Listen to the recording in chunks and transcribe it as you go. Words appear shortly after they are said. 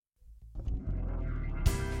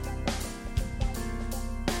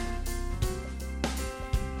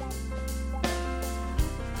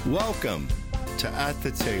Welcome to At the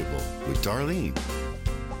Table with Darlene.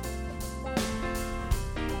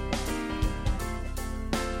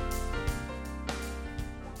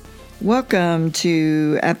 Welcome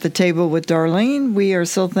to At the Table with Darlene. We are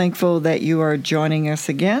so thankful that you are joining us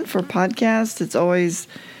again for podcast. It's always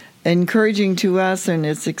encouraging to us, and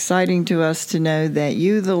it's exciting to us to know that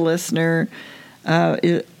you, the listener,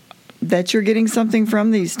 that you're getting something from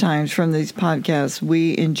these times, from these podcasts.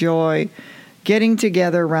 We enjoy getting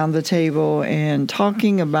together around the table and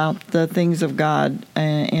talking about the things of God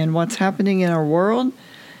and what's happening in our world.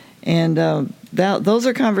 And those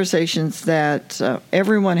are conversations that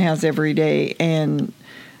everyone has every day. And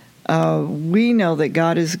we know that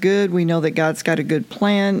God is good. We know that God's got a good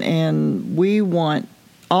plan. And we want,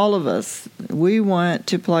 all of us, we want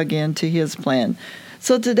to plug into His plan.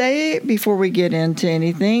 So today, before we get into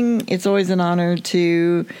anything, it's always an honor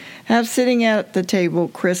to have sitting at the table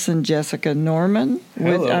Chris and Jessica Norman.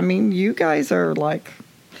 Hello. You guys are like,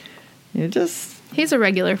 you're just... He's a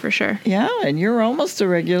regular for sure. Yeah, and you're almost a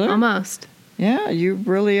regular. Almost. Yeah, you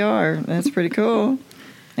really are. That's pretty cool.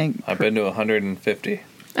 And I've been to 150.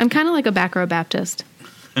 I'm kind of like a back row Baptist.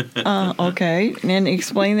 okay, and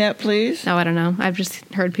explain that, please. No, I don't know. I've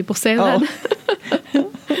just heard people say that.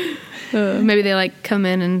 Maybe they like come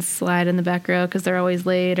in and slide in the back row because they're always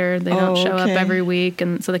late, or they don't show up every week,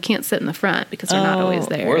 and so they can't sit in the front because they're not always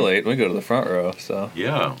there. We're late. We go to the front row, so.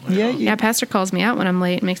 Yeah, Pastor calls me out when I'm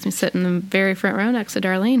late and makes me sit in the very front row next to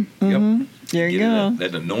Darlene. Mm-hmm. There you go.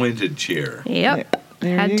 That anointed chair. Yep.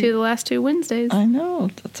 Had to the last 2 Wednesdays. I know.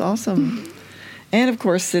 That's awesome. And, of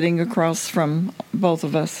course, sitting across from both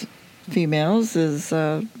of us females is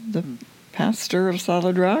the pastor of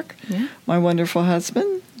Solid Rock, my wonderful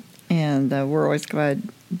husband. And we're always glad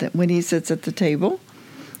that when he sits at the table.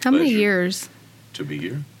 How many years? To be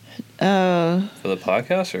here? For the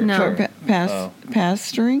podcast? Or No. For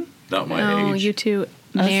pastoring? Not my Oh, age. you two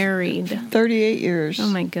married. 38 years. Oh,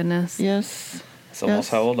 my goodness. Yes. That's almost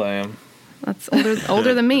how old I am. That's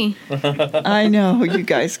older than me. I know. You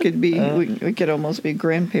guys could be, we could almost be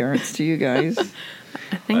grandparents to you guys.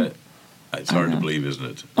 I think. It's hard to believe, isn't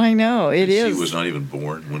it? I know. It is. She was not even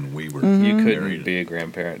born when we were You couldn't married. be a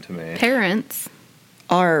grandparent to me. Parents.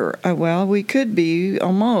 We could be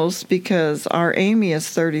almost, because our Amy is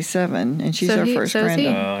 37 and she's So our he- first so is he.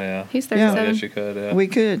 granddaughter. Oh, yeah. He's I 37. guess you could, yeah. We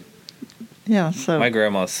could. Yeah, so. My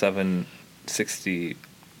grandma's 68?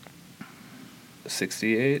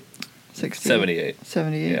 68. 78.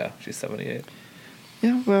 78. Yeah, she's 78.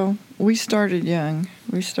 Yeah, well, we started young.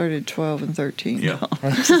 We started 12 and 13. Yeah.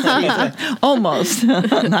 Almost.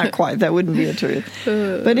 Not quite. That wouldn't be the truth.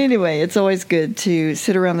 But anyway, it's always good to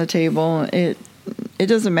sit around the table. It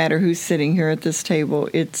doesn't matter who's sitting here at this table.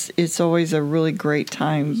 It's always a really great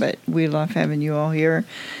time, but we love having you all here.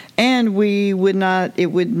 And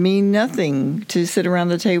it would mean nothing to sit around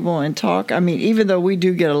the table and talk. I mean, even though we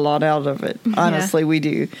do get a lot out of it, honestly, we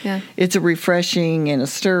do. Yeah. It's a refreshing and a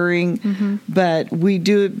stirring, but we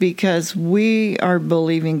do it because we are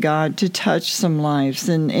believing God to touch some lives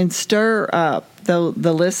and stir up the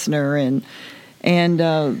listener and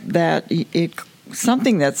that it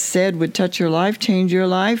something that's said would touch your life, change your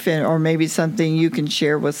life, or maybe something you can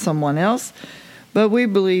share with someone else. But we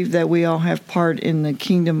believe that we all have part in the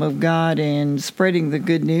kingdom of God and spreading the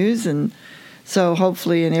good news. And so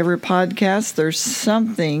hopefully in every podcast, there's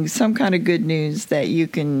some kind of good news that you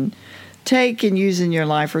can take and use in your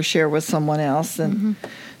life or share with someone else. And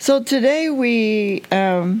so today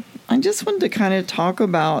I just wanted to kind of talk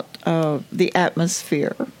about the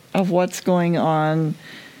atmosphere of what's going on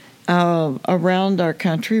around our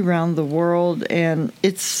country, around the world. And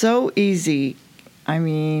it's so easy. I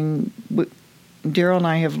mean, Daryl and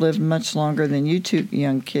I have lived much longer than you two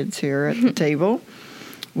young kids here at the table.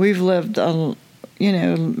 We've lived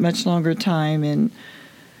much longer time, and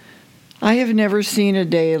I have never seen a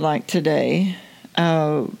day like today.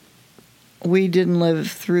 We didn't live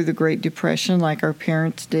through the Great Depression like our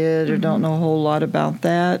parents did, or don't know a whole lot about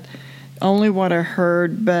that. Only what I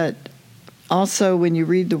heard, but also when you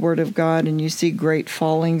read the Word of God and you see great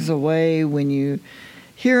fallings away, when you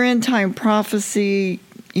hear end-time prophecy,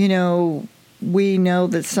 we know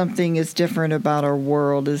that something is different about our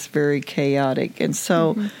world. It's very chaotic. And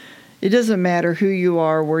so it doesn't matter who you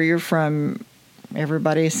are, where you're from.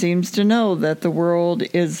 Everybody seems to know that the world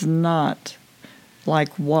is not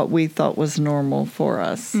like what we thought was normal for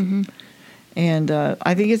us. And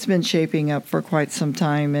I think it's been shaping up for quite some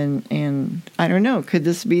time. And I don't know, could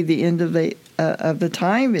this be the end of the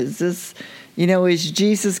time? Is this... is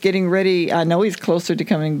Jesus getting ready? I know he's closer to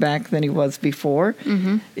coming back than he was before.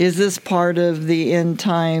 Is this part of the end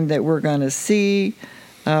time that we're going to see?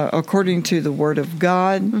 according to the Word of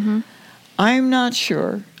God. I'm not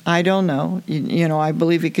sure. I don't know. You know, I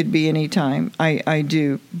believe it could be any time. I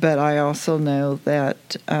do. But I also know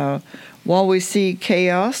that while we see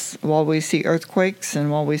chaos, while we see earthquakes,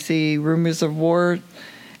 and while we see rumors of war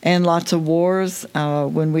and lots of wars,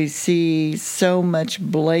 when we see so much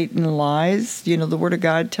blatant lies, you know, the Word of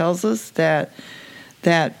God tells us that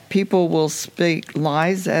people will speak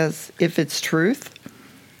lies as if it's truth.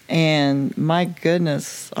 And my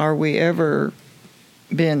goodness, are we ever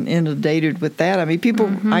been inundated with that? I mean,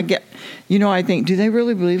 people, I think, do they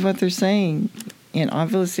really believe what they're saying? And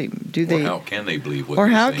obviously, do they? Or how can they believe what or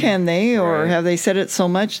they're how saying? can they? Or Right. have they said it so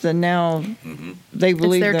much that now they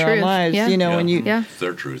believe their their own truth. lies? Yeah. You know, and you, Yeah. It's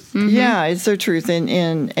their truth. yeah, it's their truth.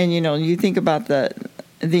 And you know, you think about the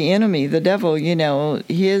enemy, the devil. You know,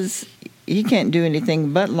 he can't do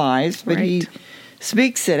anything but lies, but he Right.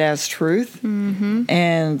 speaks it as truth.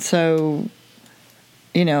 And so,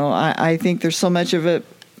 you know, I think there's so much of it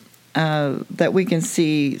that we can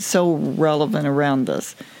see so relevant around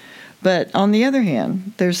us. But on the other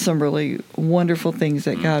hand, there's some really wonderful things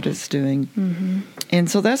that God is doing. And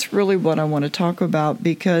so that's really what I want to talk about,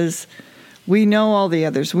 because we know all the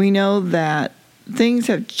others. We know that things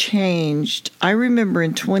have changed. I remember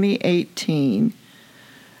in 2018,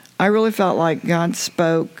 I really felt like God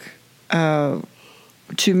spoke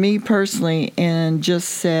to me personally and just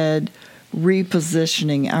said,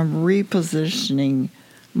 repositioning. I'm repositioning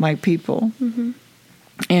my people.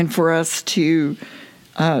 And for us to,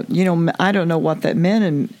 you know, I don't know what that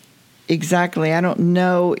meant exactly. I don't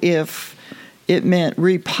know if it meant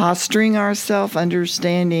reposturing ourselves,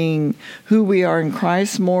 understanding who we are in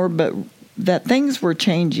Christ more, but that things were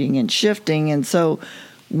changing and shifting. And so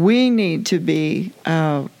we need to be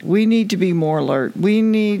more alert. We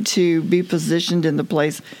need to be positioned in the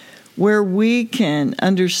place where we can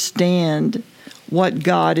understand what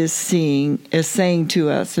God is saying to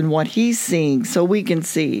us, and what He's seeing, so we can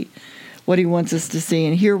see what He wants us to see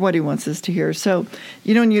and hear what He wants us to hear. So,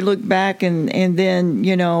 you know, when you look back and then,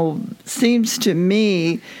 you know, seems to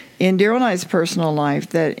me in Daryl and I's personal life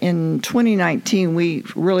that in 2019 we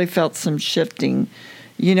really felt some shifting,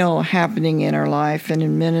 you know, happening in our life and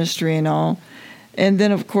in ministry and all. And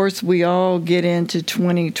then, of course, we all get into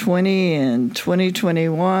 2020 and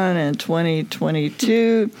 2021 and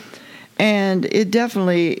 2022. And it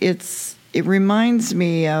definitely, it reminds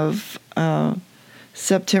me of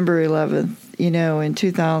September 11th, you know, in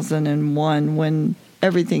 2001, when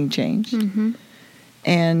everything changed.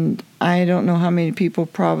 And I don't know how many people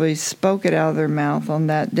probably spoke it out of their mouth on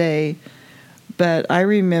that day, but I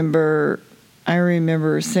remember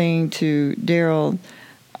saying to Daryl,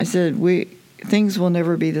 I said, things will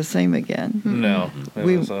never be the same again. No, it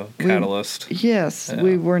was a catalyst. Yes, Yeah.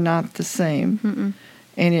 we were not the same.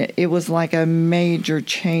 And it was like a major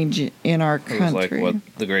change in our country. It was like what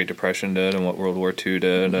the Great Depression did and what World War II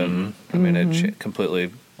did. And, I mean, it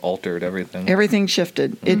completely altered everything. Everything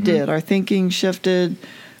shifted. It did. Our thinking shifted.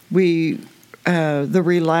 The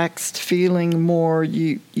relaxed feeling more.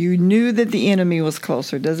 You knew that the enemy was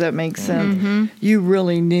closer. Does that make sense? You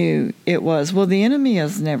really knew it was. Well, the enemy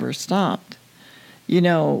has never stopped. You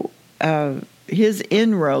know, his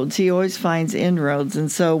inroads, he always finds inroads.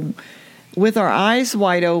 And so with our eyes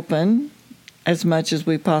wide open, as much as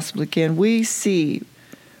we possibly can, we see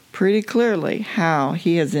pretty clearly how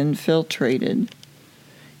he has infiltrated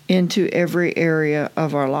into every area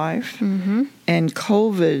of our life. And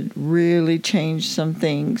COVID really changed some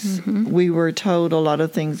things. We were told a lot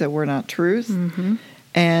of things that were not truth.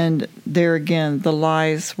 And there again, the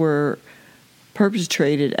lies were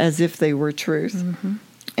perpetrated as if they were truth.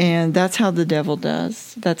 And that's how the devil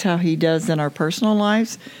does. That's how he does in our personal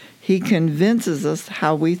lives. He convinces us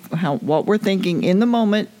how what we're thinking in the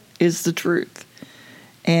moment is the truth.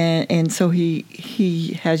 And so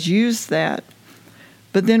he has used that.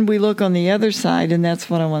 But then we look on the other side, and that's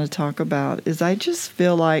what I want to talk about, is I just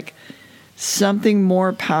feel like something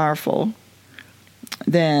more powerful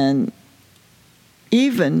than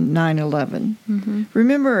even 9/11.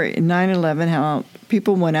 Remember in 9/11 how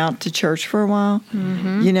people went out to church for a while?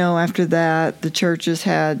 You know, after that, the churches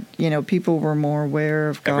had, you know, people were more aware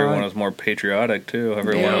of God. Everyone was more patriotic, too.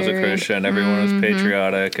 Everyone was a Very. Christian. Everyone was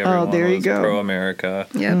patriotic. Everyone there you was go. pro-America.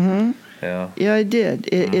 Yep. Yeah. Yeah, it did.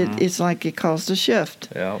 It's like it caused a shift.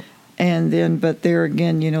 Yeah. And then, but there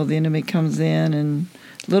again, you know, the enemy comes in, and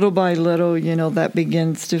little by little, you know, that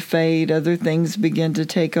begins to fade. Other things begin to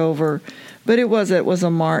take over. But it was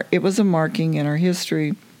a marking in our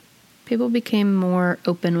history. People became more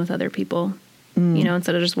open with other people. You know,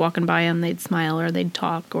 instead of just walking by them, they'd smile or they'd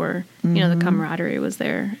talk, or, you know, the camaraderie was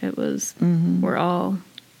there. It was, we're all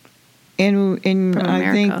And from I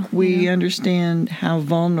America, think we you know? understand how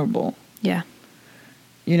vulnerable, Yeah.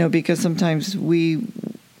 because sometimes we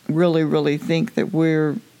really, really think that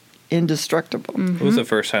we're indestructible. It was the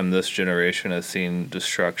first time this generation has seen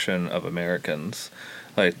destruction of Americans.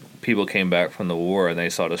 Like, people came back from the war and they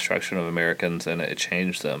saw destruction of Americans, and it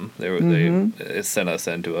changed them. It sent us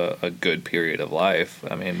into a good period of life.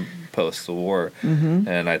 I mean, post the war,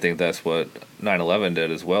 and I think that's what 9/11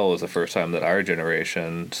 did as well. Was the first time that our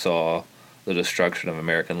generation saw the destruction of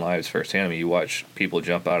American lives firsthand. I mean, you watch people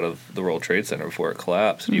jump out of the World Trade Center before it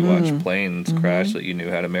collapsed. You watch planes crash that you knew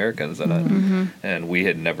had Americans in it, and we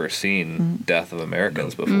had never seen death of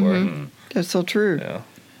Americans before. That's so true. Yeah.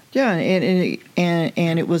 Yeah,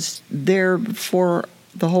 and it was there for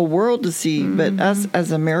the whole world to see, but us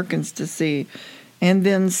as Americans to see, and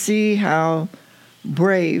then see how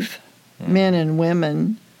brave men and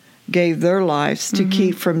women gave their lives to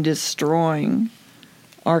keep from destroying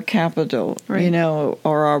our Capitol, Right.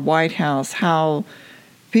 or our White House. How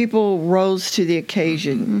people rose to the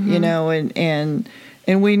occasion,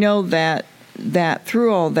 and we know that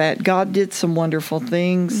through all that, God did some wonderful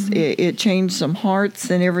things. It changed some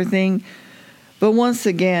hearts and everything. But once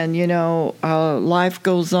again, life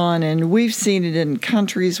goes on, and we've seen it in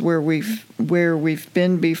countries where we've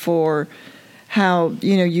been before. How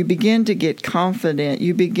you begin to get confident,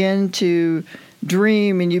 you begin to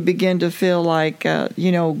dream, and you begin to feel like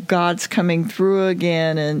God's coming through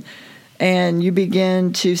again, and you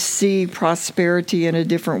begin to see prosperity in a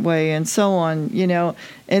different way, and so on,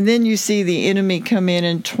 and then you see the enemy come in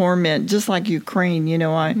and torment, just like Ukraine.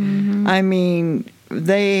 I mean,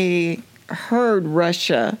 they heard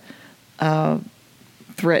Russia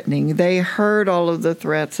threatening. They heard all of the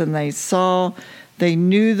threats, and they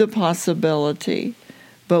knew the possibility.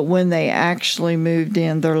 But when they actually moved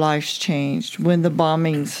in, their lives changed. When the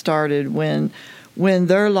bombing started, when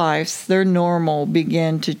their lives, their normal,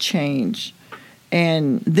 began to change.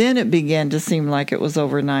 And then it began to seem like it was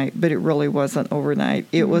overnight, but it really wasn't overnight.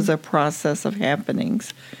 It was a process of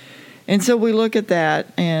happenings. And so we look at that,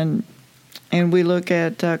 and we look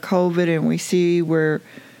at COVID, and we see where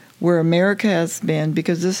America has been,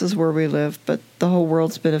 because this is where we live, but the whole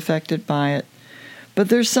world's been affected by it. But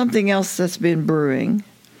there's something else that's been brewing,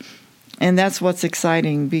 and that's what's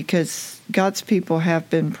exciting, because God's people have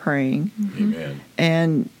been praying. Amen.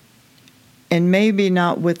 And maybe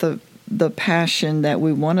not with the passion that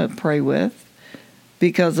we want to pray with,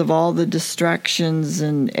 because of all the distractions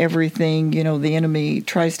and everything. The enemy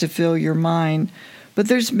tries to fill your mind. But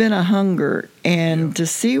there's been a hunger, and to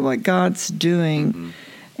see what God's doing.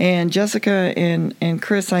 And Jessica and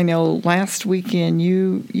Chris, I know last weekend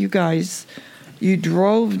you guys, you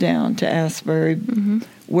drove down to Asbury,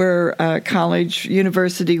 where college,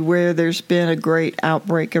 university, where there's been a great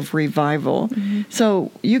outbreak of revival.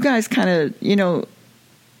 So you guys kind of,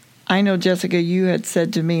 I know, Jessica, you had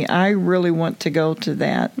said to me, I really want to go to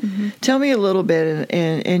that. Tell me a little bit,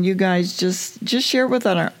 and you guys just share with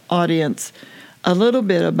our audience a little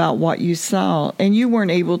bit about what you saw. And you weren't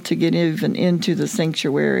able to get even into the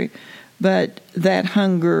sanctuary, but that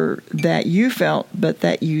hunger that you felt, but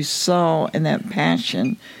that you saw, and that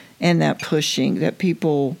passion and that pushing, that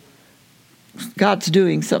people, God's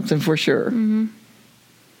doing something for sure.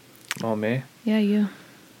 Oh, me? Yeah, you.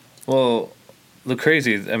 Well,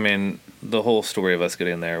 the whole story of us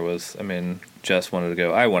getting there was, Jess wanted to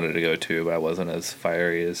go. I wanted to go too, but I wasn't as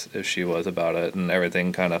fiery as she was about it, and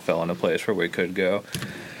everything kind of fell into place where we could go.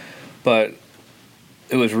 But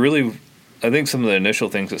it was really, I think some of the initial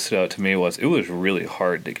things that stood out to me was it was really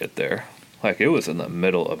hard to get there. Like, it was in the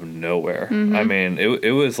middle of nowhere.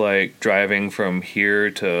 It was like driving from here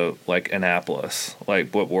to, like, Annapolis.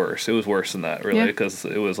 Like, what worse? It was worse than that, really, because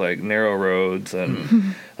it was, like, narrow roads,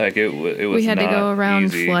 and, like, it was We had to go around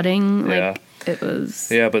easy. flooding. Yeah. Like, it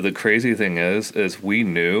was... Yeah, but the crazy thing is we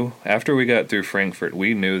knew, after we got through Frankfurt,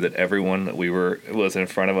 we knew that everyone that was in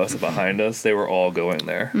front of us and behind us, they were all going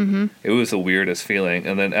there. It was the weirdest feeling.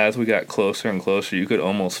 And then as we got closer and closer, you could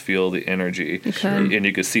almost feel the energy. You could. And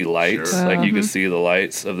you could see lights. Sure. Like, you could see the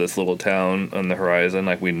lights of this little town on the horizon.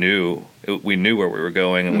 Like, we knew where we were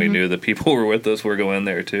going, and we knew the people who were with us were going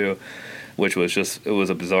there too, which was it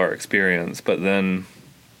was a bizarre experience. But then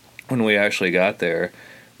when we actually got there,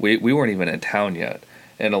 we weren't even in town yet.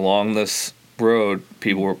 And along this road,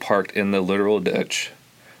 people were parked in the literal ditch.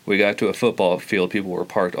 We got to a football field. People were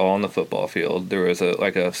parked all on the football field. There was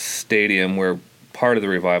a stadium where part of the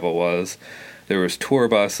revival was. There was tour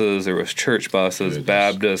buses. There was church buses, Goodness.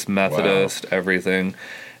 Baptist, Methodist, everything.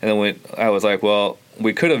 And then I was like, well,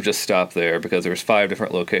 we could have just stopped there because there was 5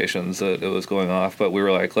 different locations that it was going off, but we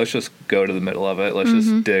were like, let's just go to the middle of it. Let's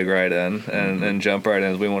just dig right in and jump right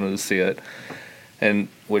in as we wanted to see it. And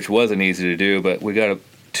which wasn't easy to do, but we got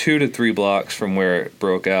 2 to 3 blocks from where it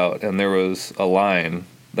broke out, and there was a line.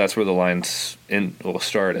 That's where the line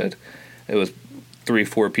started. It was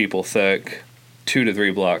 3-4 people thick, 2 to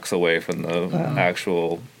 3 blocks away from the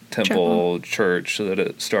actual temple church that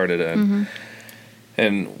it started in.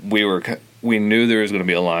 And we knew there was going to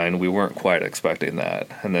be a line. We weren't quite expecting that.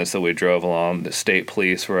 And then so we drove along. The state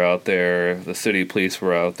police were out there. The city police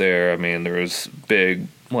were out there. I mean, there was big,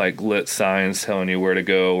 like, lit signs telling you where to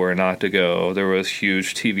go, where not to go. There was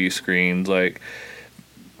huge TV screens, like,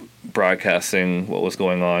 broadcasting what was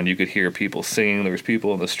going on. You could hear people singing. There was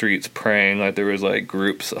people in the streets praying. Like, there was, like,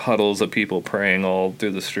 groups, huddles of people praying all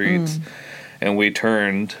through the streets. And we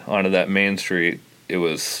turned onto that main street. It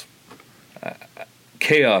was...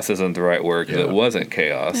 chaos isn't the right word. It wasn't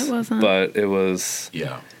chaos. It wasn't. But it was...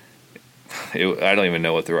 Yeah. I don't even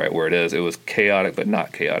know what the right word is. It was chaotic, but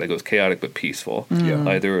not chaotic. It was chaotic, but peaceful. Yeah.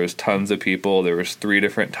 Like, there was tons of people. There was 3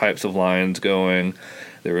 different types of lines going.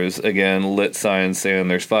 There was, again, lit signs saying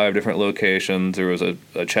there's 5 different locations. There was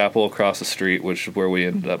a chapel across the street, which is where we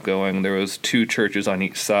ended up going. There was 2 churches on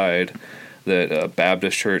each side, that a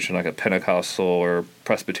Baptist church and like a Pentecostal or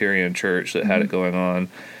Presbyterian church that had it going on.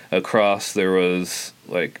 Across there was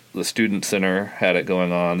like the student center had it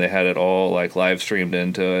going on. They had it all like live streamed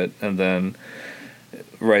into it. And then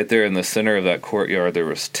right there in the center of that courtyard, there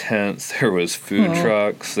was tents, there was food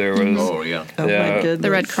trucks, there was... Oh, yeah. Oh, my goodness.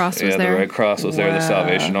 The Red Cross was there. The Red Cross was there. The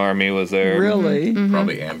Salvation Army was there. Really?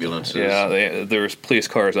 Probably ambulances. Yeah, there was police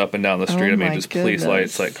cars up and down the street. Oh, I mean, my just police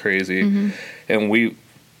goodness. lights like crazy. And we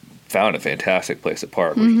found a fantastic place to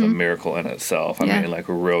park, which was a miracle in itself. I mean, like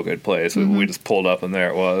a real good place. We just pulled up and there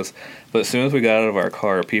it was. But as soon as we got out of our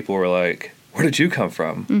car, people were like, where did you come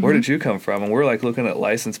from? Where did you come from? And we're like looking at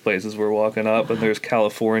license places. We're walking up and there's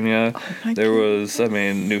California. There was, I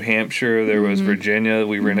mean, New Hampshire. There was Virginia.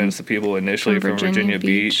 We ran into some people initially from Virginia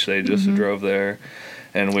Beach. They just drove there.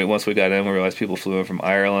 And once we got in, we realized people flew in from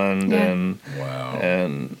Ireland. And Wow.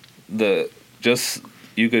 and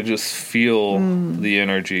you could just feel the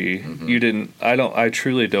energy. I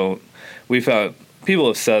truly don't. We found, people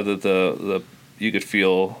have said that you could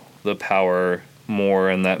feel the power more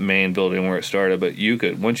in that main building where it started, but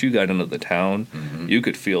once you got into the town, you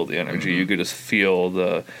could feel the energy. You could just feel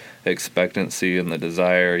the expectancy and the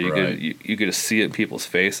desire. You could just see it in people's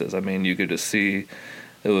faces. I mean, you could just see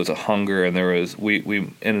there was a hunger, and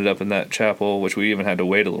we ended up in that chapel, which we even had to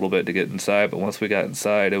wait a little bit to get inside, but once we got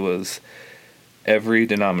inside, it was every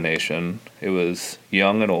denomination. It was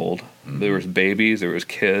young and old. There was babies, there was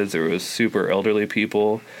kids, there was super elderly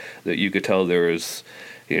people that you could tell there was,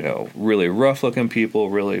 really rough looking people,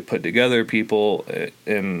 really put together people,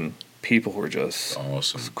 and people were just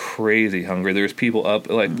awesome, crazy hungry. There's people up,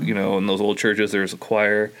 like, in those old churches, there's a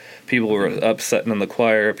choir. People were up sitting in the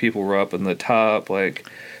choir. People were up in the top, like,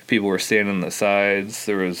 people were standing on the sides.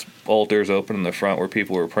 There was altars open in the front where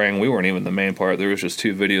people were praying. We weren't even the main part. There was just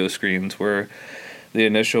 2 video screens where the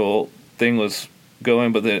initial thing was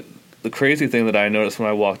going, but the crazy thing that I noticed when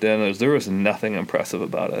I walked in is there was nothing impressive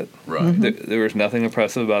about it. Right. There was nothing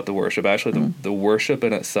impressive about the worship. Actually, the worship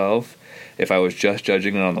in itself, if I was just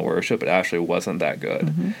judging it on the worship, it actually wasn't that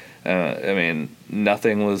good. I mean,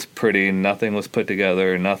 nothing was pretty, nothing was put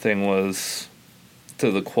together, nothing was to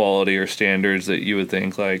the quality or standards that you would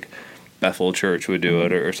think like Bethel Church would do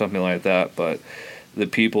it or something like that. But the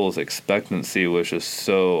people's expectancy was just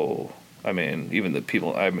so... I mean, even the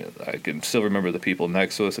people, I can still remember the people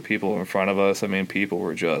next to us, the people in front of us. I mean, people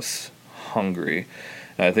were just hungry.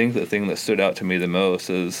 And I think the thing that stood out to me the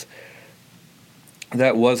most is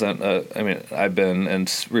that wasn't, I've been in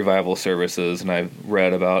revival services, and I've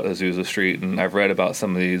read about Azusa Street, and I've read about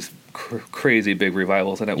some of these crazy big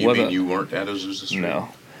revivals, and it wasn't... You mean you weren't at Azusa Street? No.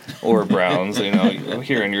 Or Browns,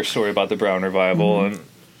 hearing your story about the Brown revival, and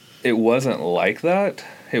it wasn't like that.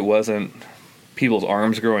 It wasn't people's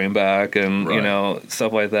arms growing back and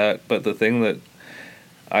stuff like that. But the thing that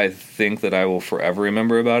I think that I will forever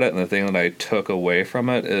remember about it, and the thing that I took away from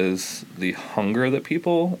it, is the hunger that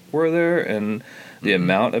people were there, and the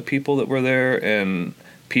amount of people that were there, and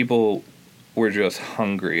people were just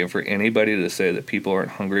hungry. And for anybody to say that people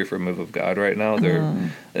aren't hungry for a move of God right now,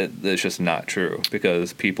 it's just not true,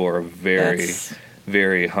 because people are very,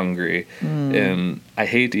 very hungry. And I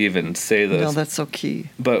hate to even say this. No, that's so key.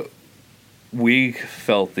 But we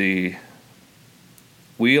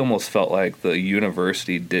almost felt like the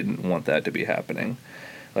university didn't want that to be happening.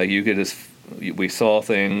 Like, we saw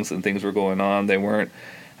things and things were going on. They weren't,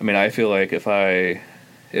 I feel like if I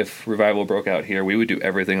if revival broke out here, we would do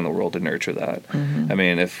everything in the world to nurture that. Mm-hmm. I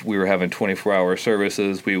mean, if we were having 24-hour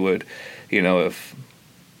services, we would, if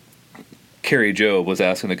Carrie Job was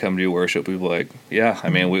asking to come do worship, we'd be like, yeah, I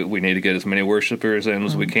mean, we need to get as many worshipers in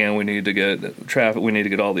as we can. We need to get traffic. We need to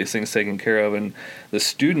get all these things taken care of. And the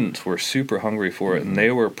students were super hungry for it, and they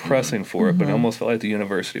were pressing for it, but it almost felt like the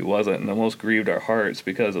university wasn't, and almost grieved our hearts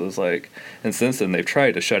because it was like, and since then they've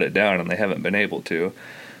tried to shut it down, and they haven't been able to.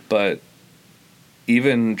 But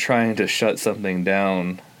even trying to shut something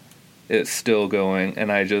down, it's still going.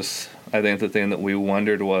 And I think the thing that we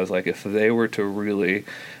wondered was, like, if they were to really,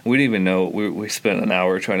 we didn't even know, we spent an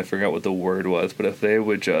hour trying to figure out what the word was, but if they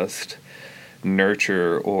would just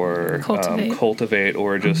nurture or cultivate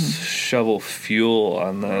or just shovel fuel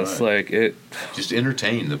on this, like it, just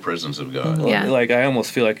entertain the presence of God. Yeah. Like I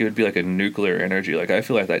almost feel like it would be like a nuclear energy. Like I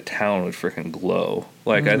feel like that town would freaking glow.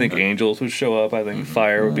 Like I think angels would show up. I think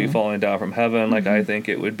fire would be falling down from heaven. Like I think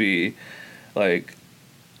it would be like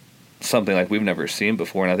something like we've never seen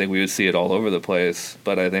before, and I think we would see it all over the place.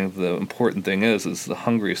 But I think the important thing is the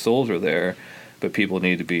hungry souls are there, but people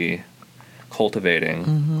need to be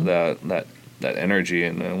cultivating that energy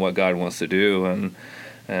and what God wants to do,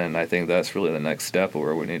 and I think that's really the next step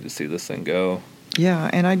where we need to see this thing go. Yeah,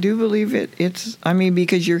 and I do believe it's, I mean,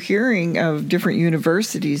 because you're hearing of different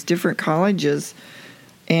universities, different colleges,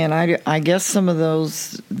 and I guess some of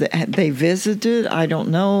those they visited, I don't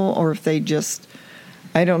know, or if they just,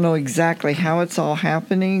 I don't know exactly how it's all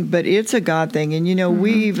happening, but it's a God thing. And,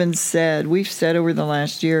 we've said over the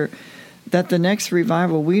last year that the next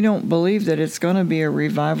revival, we don't believe that it's going to be a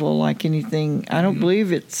revival like anything. I don't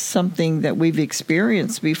believe it's something that we've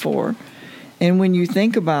experienced before. And when you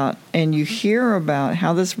think about and you hear about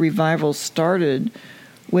how this revival started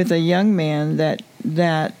with a young man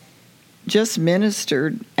that just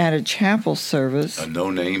ministered at a chapel service. A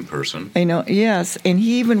no-name person. Yes, and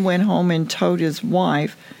he even went home and told his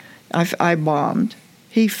wife, I bombed.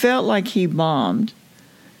 He felt like he bombed.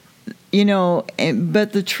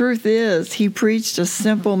 But the truth is, he preached a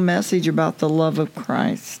simple message about the love of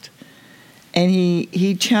Christ. And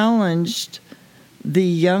he challenged the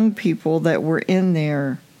young people that were in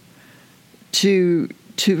there to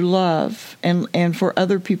love and for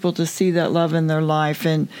other people to see that love in their life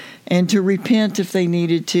and to repent if they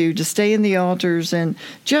needed to stay in the altars, and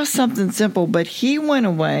just something simple. But he went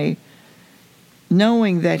away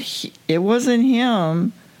knowing that it wasn't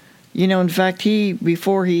him. In fact,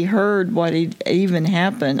 before he heard what even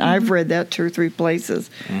happened, I've read that 2 or 3 places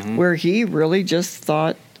where he really just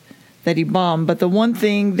thought that he bombed. But the one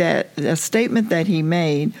thing a statement that he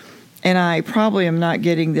made, and I probably am not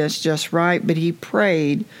getting this just right, but he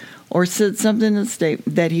prayed or said something in the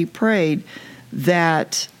statement that he prayed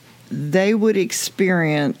that they would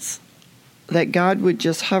experience that God would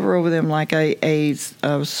just hover over them like a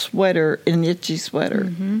sweater, an itchy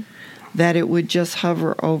sweater. That it would just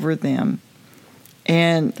hover over them,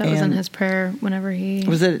 and that was in his prayer. Whenever he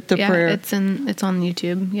was it the prayer? It's on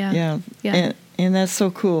YouTube. Yeah. And that's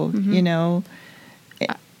so cool. Go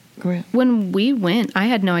ahead. When we went, I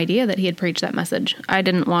had no idea that he had preached that message. I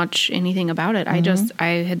didn't watch anything about it. I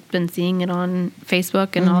had been seeing it on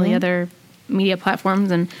Facebook and all the other media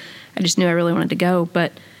platforms, and I just knew I really wanted to go.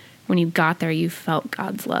 But when you got there, you felt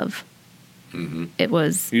God's love. It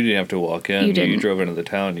was. You didn't have to walk in. You drove into the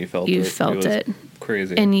town. You felt it. You felt it.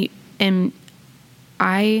 Crazy. And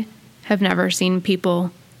I have never seen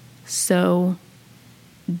people so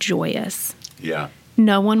joyous. Yeah.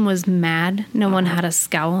 No one was mad. No one had a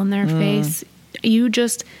scowl on their face. You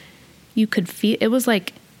could feel. It was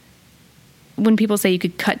like when people say you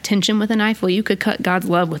could cut tension with a knife. Well, you could cut God's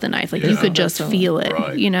love with a knife. Like you could just feel it.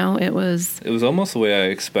 Right. It was. It was almost the way I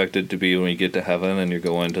expected to be when you get to heaven and you're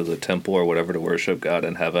going to the temple or whatever to worship God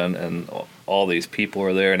in heaven, and all these people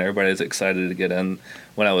are there and everybody's excited to get in.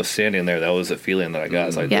 When I was standing there, that was a feeling that I got.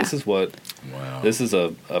 It's like, this is what. Wow. This is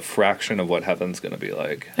a fraction of what heaven's going to be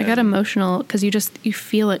like. I got emotional because you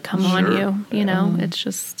feel it come on you. It's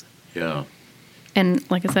just. Yeah.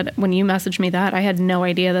 And like I said, when you messaged me that, I had no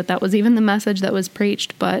idea that was even the message that was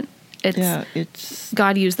preached, but it's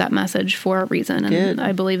God used that message for a reason. And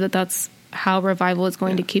I believe that that's how revival is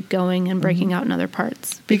going to keep going and breaking out in other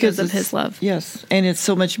parts because of his love. Yes. And it's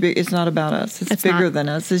so much big. It's not about us. It's bigger than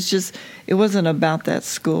us. It's just, it wasn't about that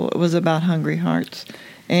school. It was about hungry hearts.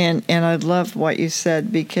 And I love what you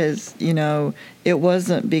said because, it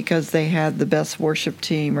wasn't because they had the best worship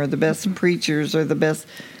team or the best preachers or the best.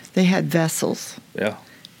 They had vessels. Yeah.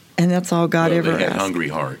 And that's all God ever asked. They had hungry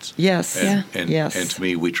hearts. Yes. And to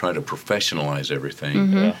me, we try to professionalize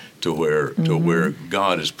everything to where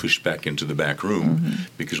God is pushed back into the back room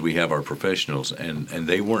because we have our professionals, and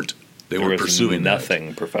they weren't They There were was pursuing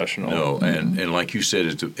nothing professional. No, and like you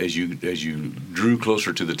said, as you drew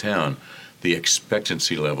closer to the town, the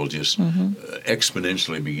expectancy level just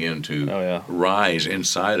exponentially began to rise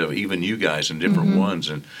inside of even you guys and different ones.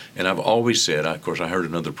 And I've always said, of course, I heard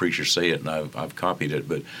another preacher say it, and I've copied it,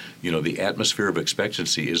 but the atmosphere of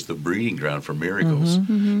expectancy is the breeding ground for miracles.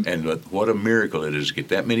 And what a miracle it is to get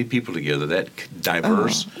that many people together, that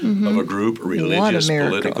diverse of a group, religious,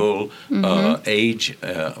 political, age,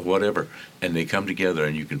 whatever. And they come together,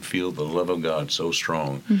 and you can feel the love of God so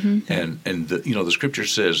strong. And the Scripture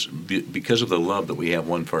says, because of the love that we have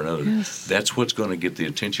one for another, that's what's going to get the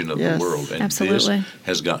attention of the world. And this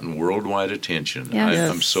has gotten worldwide attention.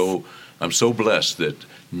 I'm so blessed that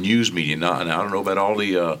news media. And I don't know about all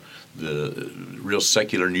the real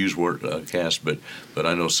secular news cast, but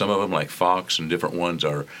I know some of them, like Fox and different ones,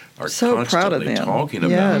 are so constantly proud of them. talking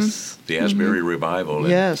about the Asbury revival.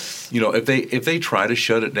 And, if they try to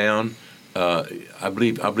shut it down, I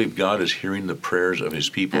believe God is hearing the prayers of His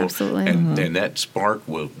people. Absolutely. And that spark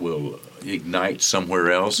will ignite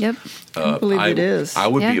somewhere else. Yep. I believe it is. I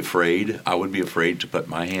would be afraid. I would be afraid to put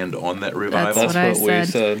my hand on that revival. That's what we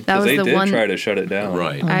said. That was they the did one try to shut it down.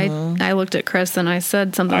 Right. I looked at Chris and I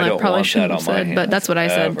said something I probably shouldn't have said, but that's what I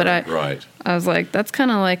said. But I was like, that's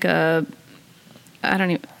kind of like I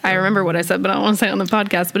remember what I said, but I don't want to say it on the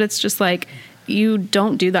podcast. But it's just like, you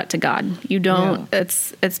don't do that to God. You don't. Yeah.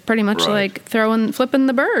 It's pretty much like flipping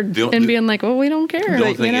the bird and being like, well, we don't care. The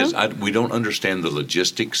only thing is, we don't understand the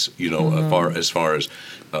logistics. As far as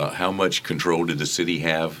how much control did the city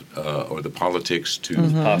have, or the politics to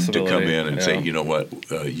come in and say, you know what,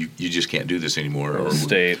 you just can't do this anymore. Or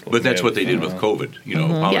state. But that's what they did with COVID.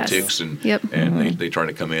 Politics and they try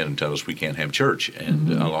to come in and tell us we can't have church,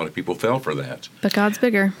 and a lot of people fell for that. But God's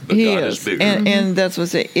bigger. But God is bigger, and that's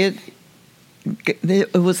what it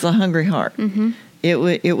was the hungry heart. It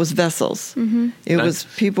was vessels. It was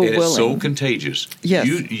people willing. It's so contagious. Yes,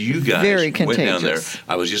 you guys very contagious. Went down there.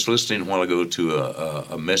 I was just listening a while ago to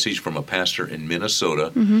a message from a pastor in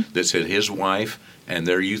Minnesota that said his wife and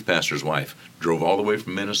their youth pastor's wife drove all the way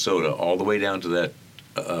from Minnesota all the way down to that.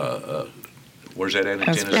 Where's that at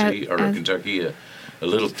in Tennessee or Kentucky? A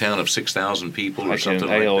little town of 6,000 people or something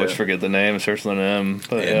like that. I always forget the name. It starts with an M.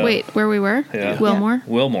 But Wait, where we were? Yeah. Wilmore?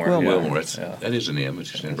 Wilmore. That is an M. It's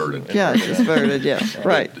just inverted. Yeah, it's inverted. Yeah,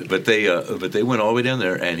 right. But they went all the way down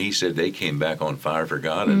there, and he said they came back on fire for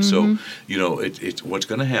God. And so, it's what's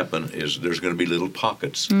going to happen is there's going to be little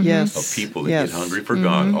pockets of people that get hungry for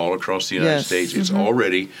God all across the United States. It's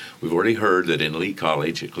we've already heard that in Lee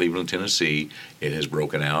College at Cleveland, Tennessee, it has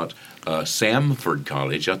broken out. Samford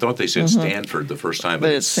College. I thought they said Stanford the first time,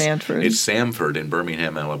 but it's Sanford. It's Samford in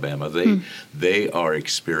Birmingham, Alabama. They are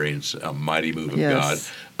experiencing a mighty move of God.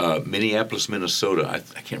 Minneapolis, Minnesota. I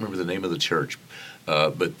can't remember the name of the church,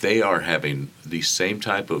 but they are having the same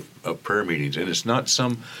type of prayer meetings, and it's not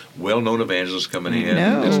some well-known evangelist coming in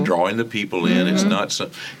that's drawing the people in.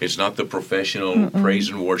 It's not the professional praise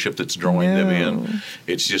and worship that's drawing them in.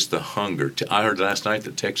 It's just the hunger. I heard last night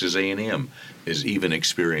that Texas A&M is even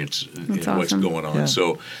experiencing what's going on. Yeah.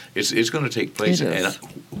 So it's going to take place. And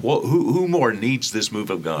who more needs this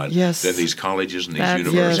move of God than these colleges and these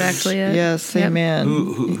universities? Yes, exactly it. Yes, amen.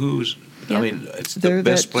 Who's I mean, it's the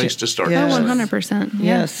best place to start. Yes. Oh,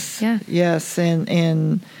 100%. Yes,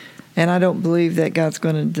 and I don't believe that God's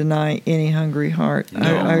going to deny any hungry heart.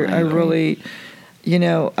 No, I really,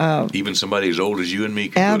 even somebody as old as you and me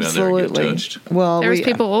can go down there and get touched. Well, there's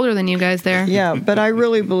people older than you guys there. Yeah, but I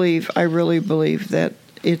really believe that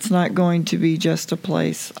it's not going to be just a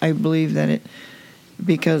place. I believe that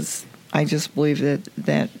because I just believe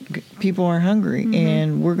that people are hungry,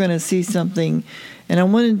 and we're going to see something. And I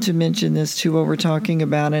wanted to mention this too, what we're talking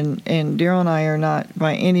about, and Daryl and I are not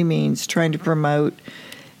by any means trying to promote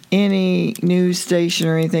any news station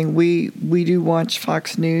or anything. We do watch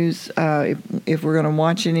Fox News. If we're going to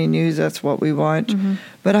watch any news, that's what we watch.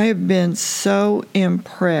 But I have been so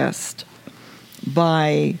impressed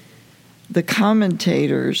by the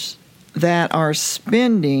commentators that are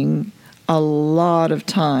spending a lot of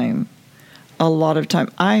time.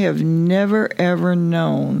 I have never, ever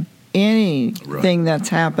known anything that's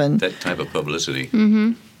happened. That type of publicity.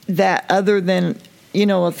 That other than, a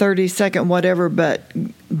 30-second whatever, but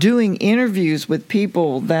doing interviews with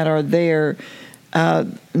people that are there,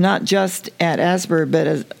 not just at Asbury, but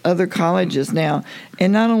at other colleges now.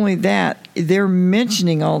 And not only that, they're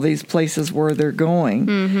mentioning all these places where they're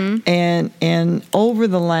going. And over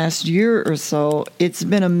the last year or so, it's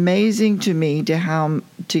been amazing to me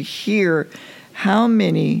to hear how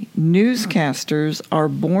many newscasters are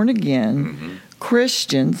born again,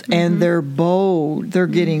 Christians, and they're bold. They're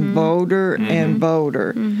getting bolder and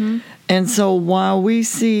bolder. And so while we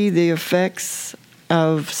see the effects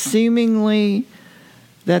of seemingly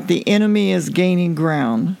that the enemy is gaining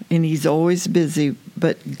ground, and he's always busy,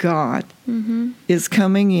 but God is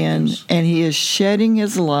coming in, and he is shedding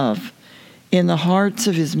his love in the hearts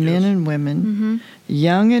of his men and women,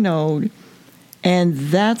 young and old, and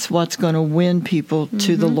that's what's going to win people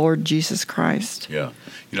to the Lord Jesus Christ. Yeah.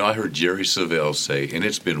 You know, I heard Jerry Savelle say, and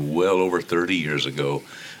it's been well over 30 years ago,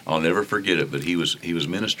 I'll never forget it, but he was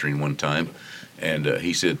ministering one time, and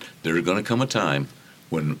he said, there's going to come a time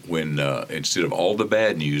when instead of all the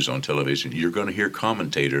bad news on television, you're going to hear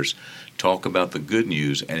commentators talk about the good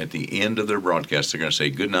news, and at the end of their broadcast, they're going to say,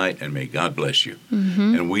 good night, and may God bless you.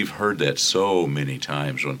 And we've heard that so many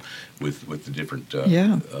times with the different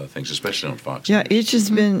things, especially on Fox News. It's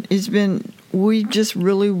just been, we just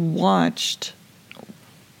really watched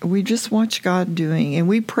God doing, and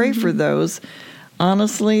we pray for those,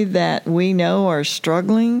 honestly, that we know are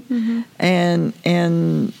struggling,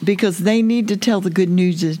 and because they need to tell the good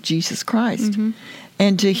news of Jesus Christ.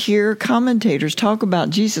 And to hear commentators talk about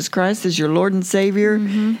Jesus Christ as your Lord and Savior,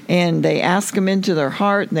 and they ask him into their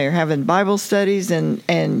heart, and they're having Bible studies,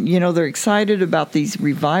 and you know, they're excited about these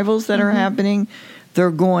revivals that are happening. They're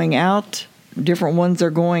going out, different ones are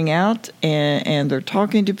going out, and they're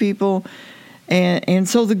talking to people, and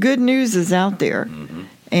so the good news is out there.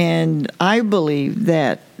 And I believe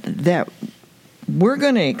that we're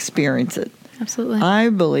going to experience it. Absolutely. I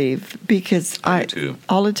believe, because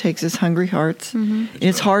all it takes is hungry hearts.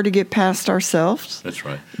 It's hard to get past ourselves. That's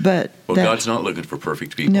right. But God's not looking for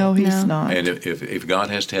perfect people. No, he's not. And if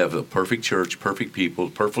God has to have a perfect church, perfect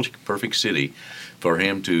people, perfect city, for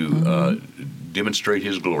him to demonstrate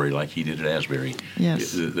his glory like he did at Asbury,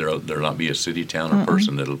 there'll not be a city, town, or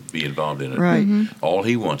person that'll be involved in it. Right. All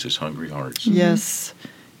he wants is hungry hearts.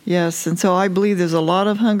 Yes, and so I believe there's a lot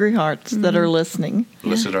of hungry hearts that are listening.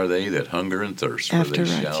 Blessed are they that hunger and thirst, for they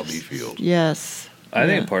shall be filled. Yes. I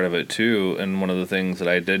think part of it, too, and one of the things that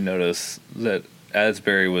I did notice that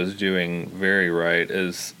Asbury was doing very right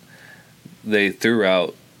is they threw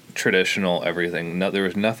out traditional everything. There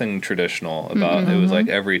was nothing traditional about it. It was like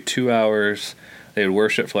every 2 hours they would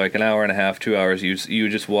worship for like an hour and a half, 2 hours. You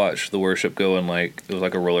just watch the worship go, and like it was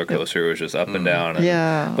like a roller coaster. It was just up and down.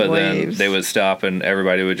 But waves. Then they would stop, and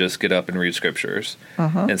everybody would just get up and read scriptures.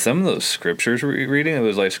 And some of those scriptures we were reading, it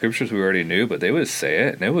was like scriptures we already knew, but they would say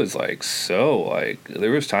it, and it was like so like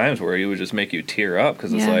there was times where it would just make you tear up,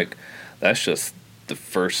 because it's like that's just the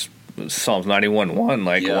first Psalms 91:1.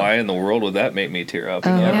 Like, why in the world would that make me tear up?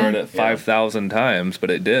 And I've read it 5,000 times, but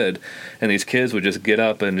it did. And these kids would just get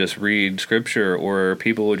up and just read scripture, or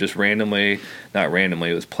people would just not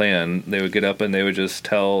randomly, it was planned. They would get up and they would just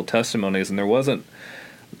tell testimonies, and there wasn't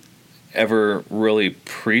ever really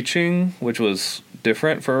preaching, which was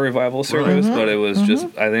different for a revival service, but it was just,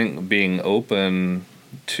 I think, being open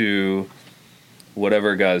to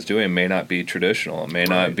whatever God's doing may not be traditional. It may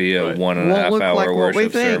not be a 1.5 hour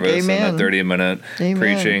worship service and a 30-minute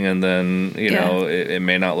preaching, and then you know it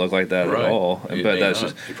may not look like that at all. But that's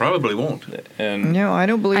just it probably won't. And no, I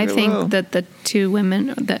don't believe it will. I think that the two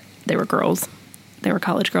women, that they were girls, they were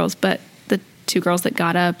college girls, but the two girls that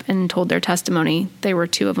got up and told their testimony, they were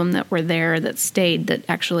two of them that were there, that stayed, that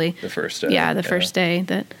actually the first day. First day,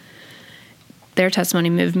 that their testimony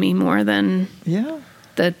moved me more than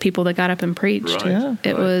the people that got up and preached.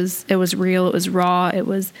 It was real, it was raw, it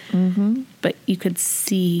was but you could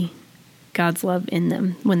see God's love in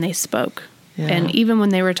them when they spoke. And even when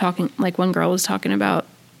they were talking, like one girl was talking about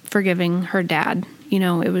forgiving her dad, you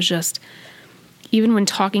know, it was just, even when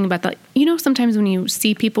talking about that, you know, sometimes when you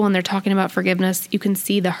see people and they're talking about forgiveness, you can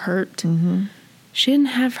see the hurt. She didn't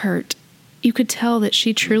have hurt. You could tell that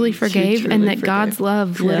she truly forgave, and that God's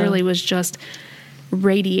love literally was just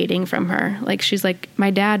radiating from her. Like, she's like,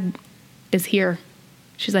 my dad is here.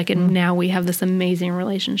 She's like, and now we have this amazing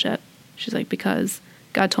relationship. She's like, because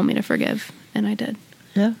God told me to forgive, and I did.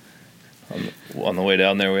 On the way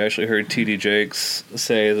down there, we actually heard T.D. Jakes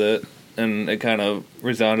say that, and it kind of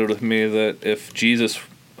resounded with me, that if Jesus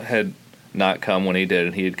had not come when he did,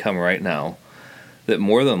 and he had come right now, that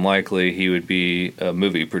more than likely he would be a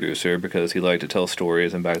movie producer, because he liked to tell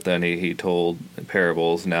stories, and back then he told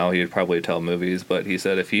parables. Now he'd probably tell movies, but he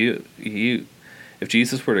said if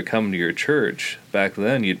Jesus were to come to your church back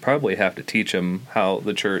then, you'd probably have to teach him how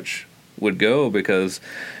the church would go, because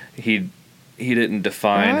he'd he didn't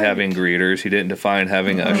define having greeters. He didn't define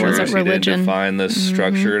having ushers. He didn't define the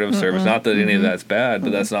structure of service. Not that any of that's bad,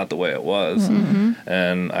 but that's not the way it was.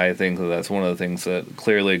 And I think that's one of the things that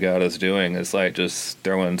clearly God is doing is like just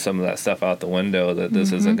throwing some of that stuff out the window, that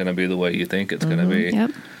this isn't going to be the way you think it's going to be.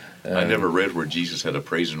 Yep. I never read where Jesus had a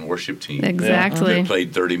praise and worship team. Exactly. That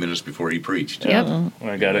played 30 minutes before he preached. Yep.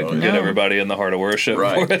 I got to get everybody in the heart of worship.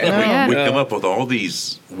 Right. And we come up with all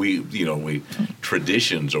these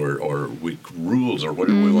traditions or rules or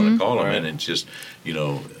whatever we want to call them, and it's just,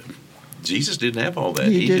 Jesus didn't have all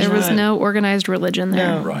that. There was no organized religion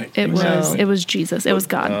there. No. Right. It was Jesus. It was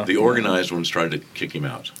God. The organized ones tried to kick him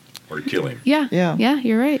out or kill him. Yeah.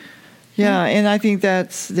 You're right. Yeah, and I think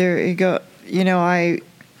that's there you go.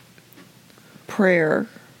 Prayer,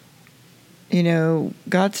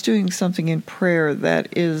 God's doing something in prayer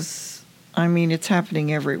that is, it's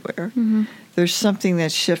happening everywhere. There's something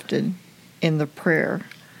that's shifted in the prayer.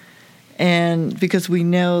 And because we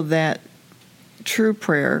know that true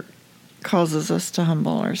prayer causes us to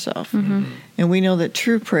humble ourselves. And we know that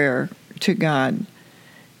true prayer to God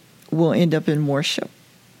will end up in worship.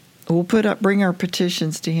 We'll bring our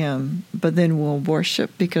petitions to Him, but then we'll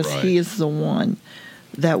worship because He is the one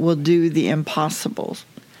that will do the impossible.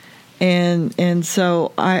 And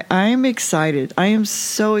so I am excited. I am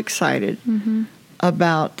so excited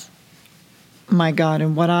about my God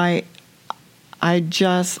and what I'm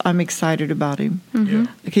excited about Him.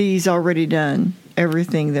 He's already done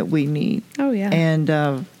everything that we need. Oh, yeah. And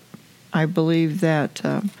I believe that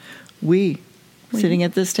we sitting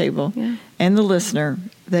at this table and the listener,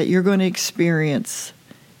 that you're going to experience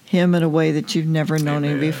Him in a way that you've never known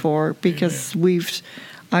Him before, because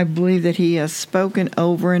I believe that He has spoken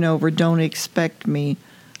over and over, don't expect me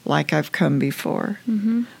like I've come before.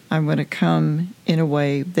 I'm going to come in a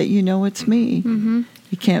way that it's me.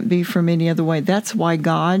 It can't be from any other way. That's why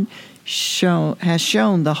God has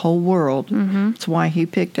shown the whole world. That's why He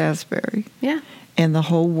picked Asbury. Yeah. And the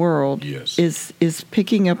whole world is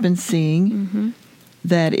picking up and seeing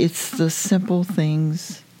that it's the simple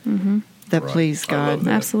things that please God.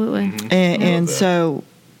 Absolutely. And so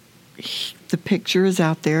the picture is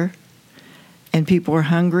out there, and people are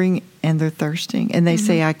hungry and they're thirsting, and they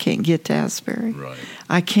say, I can't get to Asbury. Right.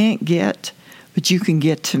 I can't get, but you can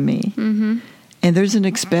get to me. And there's an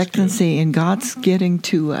expectancy, and God's getting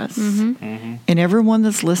to us. And everyone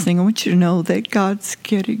that's listening, I want you to know that God's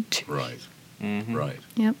getting to you. Right. Right.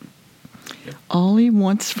 Yep. All He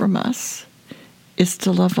wants from us is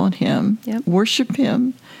to love on Him, worship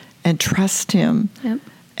Him, and trust Him,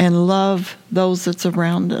 and love those that's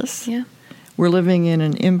around us. Yeah. We're living in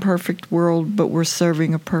an imperfect world, but we're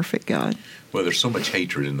serving a perfect God. Well, there's so much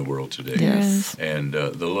hatred in the world today. Yes. And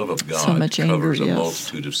the love of God anger, covers a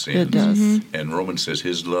multitude of sins. It does. And Romans says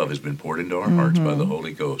His love has been poured into our hearts by the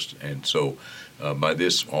Holy Ghost. And so by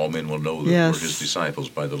this, all men will know that we're His disciples,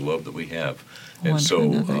 by the love that we have. And so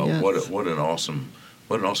what an awesome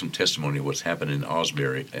testimony of what's happened in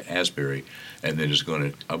Asbury, and then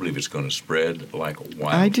I believe it's going to spread like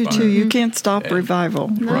wildfire. I do too. You can't stop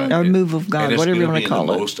revival, or move of God, whatever you want to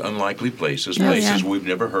call it. And it's going to be in the most unlikely places we've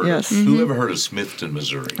never heard of. Who ever heard of Smithton,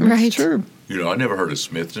 Missouri? Right. It's true. I never heard of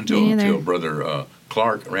Smithton until Brother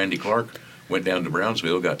Randy Clark, went down to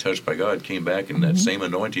Brownsville, got touched by God, came back, and that same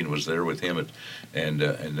anointing was there with him. And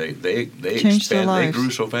they expanded. They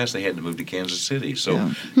grew so fast they had to move to Kansas City.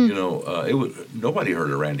 So nobody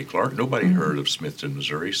heard of Randy Clark. Nobody heard of Smithton,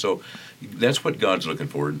 Missouri. So that's what God's looking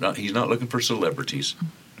for. He's not looking for celebrities.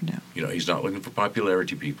 No. He's not looking for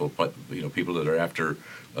popularity people, but people that are after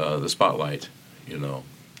the spotlight.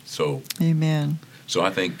 So Amen. So I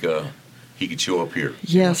think He could show up here.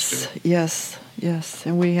 Yes,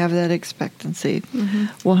 and we have that expectancy.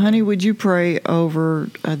 Well, honey, would you pray over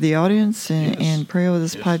the audience and pray over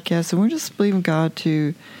this podcast? And we're just believing God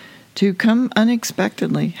to come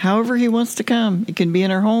unexpectedly, however He wants to come. It can be in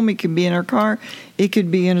our home, it can be in our car, it could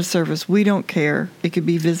be in a service. We don't care. It could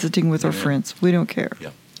be visiting with our friends. We don't care. Yeah,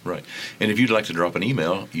 right. And if you'd like to drop an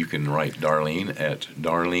email, you can write Darlene at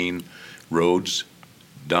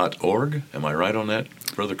darleneRhodes.org. Am I right on that,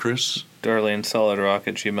 Brother Chris?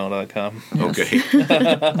 DarleneSolidRock@gmail.com. Okay.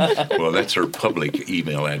 Well, that's her public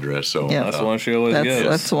email address. So that's the one she always gets.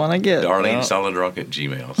 That's the one I get.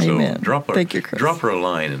 DarleneSolidRock@gmail. So Amen. drop her a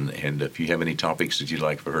line, and if you have any topics that you'd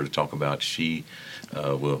like for her to talk about, she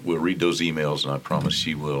will read those emails, and I promise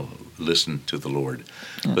she will listen to the Lord.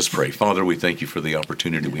 Let's pray. Father, we thank You for the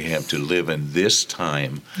opportunity we have to live in this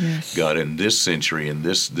time, God, in this century, in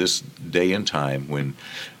this day and time when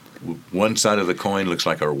one side of the coin looks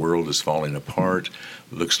like our world is falling apart,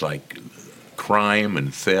 looks like crime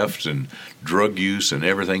and theft and drug use and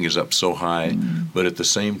everything is up so high. But at the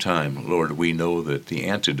same time, Lord, we know that the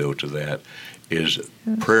antidote to that is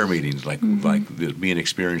prayer meetings like being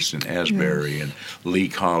experienced in Asbury and Lee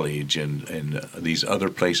College and these other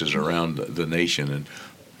places around the nation and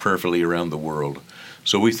prayerfully around the world.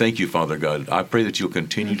 So we thank you, Father God. I pray that you'll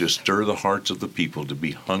continue to stir the hearts of the people to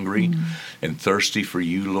be hungry and thirsty for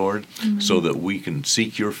you, Lord, so that we can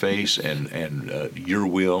seek your face and your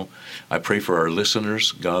will. I pray for our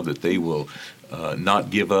listeners, God, that they will not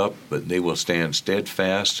give up, but they will stand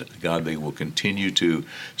steadfast. God, they will continue to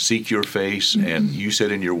seek your face. And you said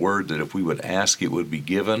in your word that if we would ask, it would be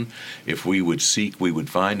given. If we would seek, we would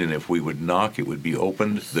find. And if we would knock, it would be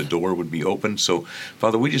opened. The door would be opened. So,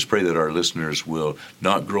 Father, we just pray that our listeners will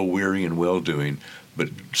not grow weary in well-doing, but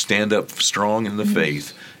stand up strong in the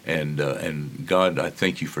faith. And God, I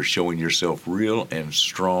thank you for showing yourself real and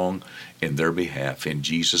strong in their behalf. In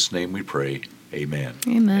Jesus' name we pray. Amen.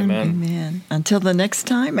 Amen. Amen. Until the next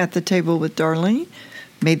time at the table with Darlene,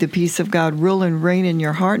 may the peace of God rule and reign in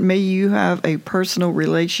your heart. May you have a personal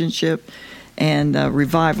relationship and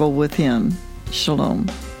revival with him. Shalom.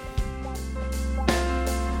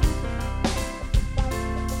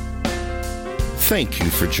 Thank you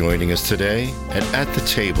for joining us today at the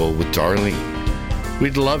Table with Darlene.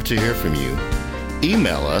 We'd love to hear from you.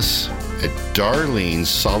 Email us at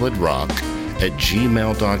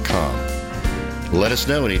darlenesolidrock@gmail.com. Let us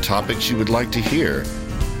know any topics you would like to hear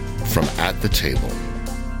from At the Table.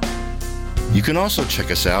 You can also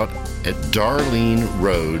check us out at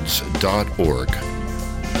darleneroads.org.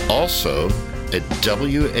 Also at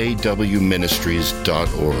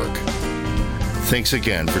wawministries.org. Thanks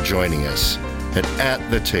again for joining us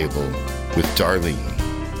at the Table with Darlene.